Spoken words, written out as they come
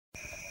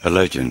A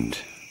legend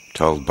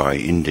told by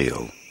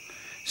Indil,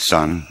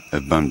 son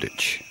of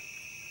Bundich.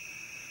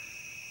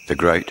 The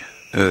great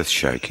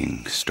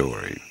earth-shaking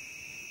story.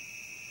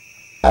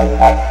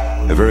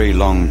 A very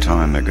long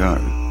time ago,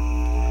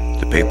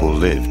 the people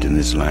lived in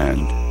this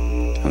land,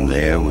 and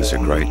there was a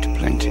great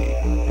plenty.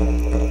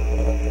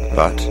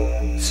 But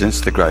since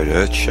the great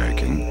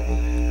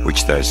earth-shaking,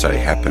 which they say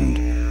happened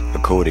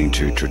according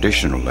to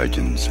traditional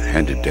legends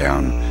handed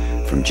down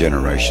from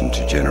generation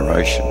to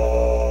generation,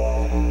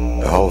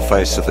 the whole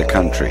face of the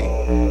country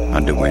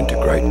underwent a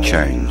great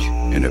change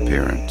in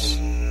appearance.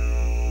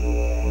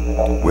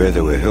 Where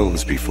there were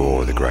hills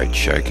before the great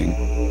shaking,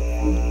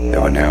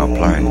 there were now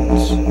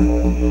plains.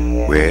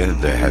 Where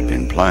there had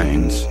been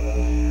plains,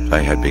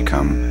 they had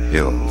become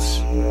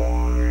hills.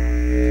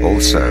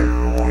 Also,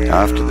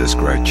 after this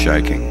great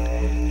shaking,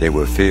 there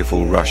were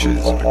fearful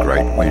rushes of a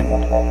great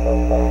wind,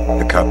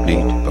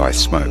 accompanied by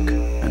smoke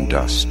and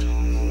dust.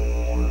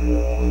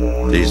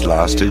 These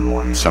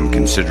lasted some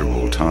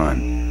considerable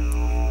time,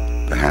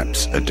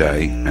 perhaps a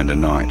day and a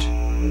night,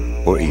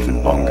 or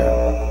even longer.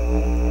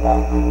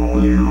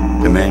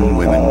 The men,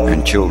 women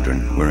and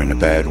children were in a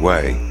bad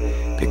way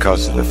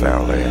because of the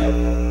foul air.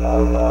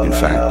 In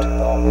fact,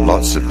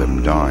 lots of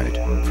them died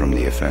from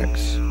the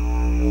effects.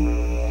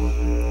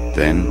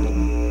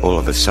 Then, all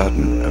of a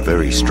sudden, a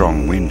very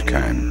strong wind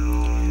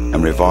came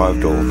and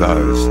revived all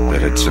those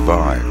that had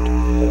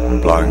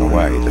survived, blowing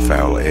away the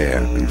foul air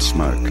and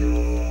smoke.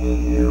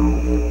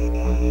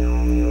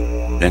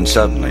 Then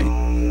suddenly,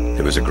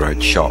 there was a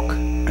great shock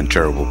and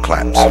terrible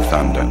claps of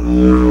thunder,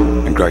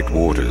 and great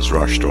waters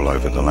rushed all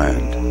over the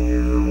land.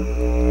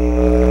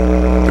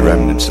 The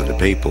remnants of the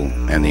people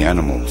and the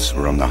animals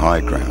were on the high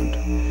ground,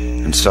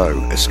 and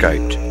so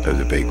escaped of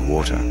the big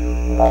water.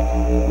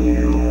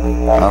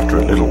 After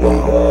a little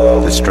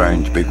while, the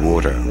strange big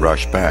water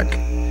rushed back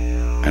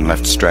and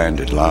left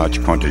stranded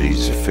large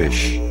quantities of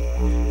fish,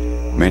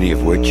 many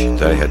of which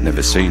they had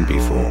never seen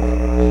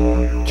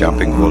before,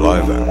 jumping all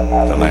over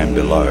the land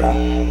below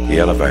the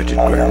elevated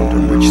ground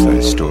on which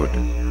they stood.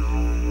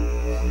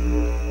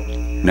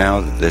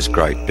 Now that this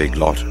great big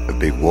lot of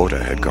big water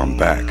had gone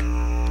back,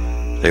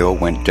 they all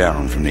went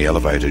down from the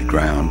elevated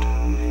ground,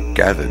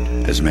 gathered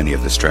as many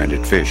of the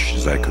stranded fish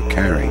as they could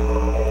carry,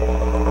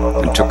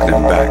 and took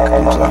them back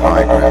onto the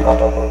high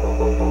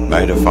ground,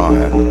 made a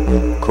fire,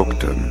 cooked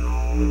them,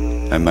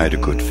 and made a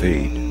good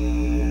feed.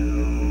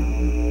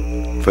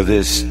 For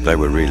this they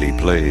were really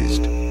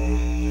pleased,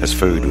 as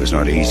food was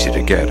not easy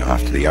to get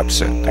after the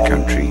upset the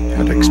country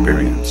had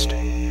experienced.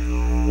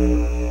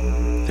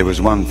 There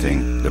was one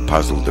thing that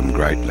puzzled them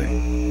greatly,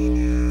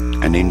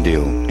 and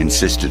Indil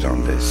insisted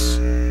on this.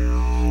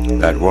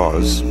 That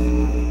was,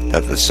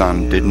 that the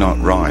sun did not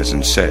rise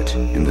and set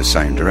in the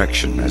same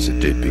direction as it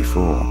did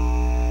before,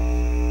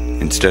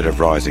 instead of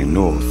rising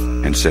north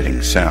and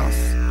setting south,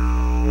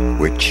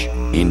 which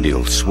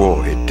Indil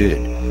swore it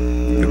did,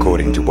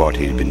 according to what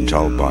he had been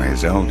told by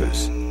his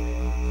elders.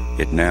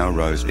 It now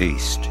rose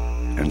east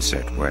and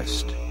set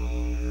west.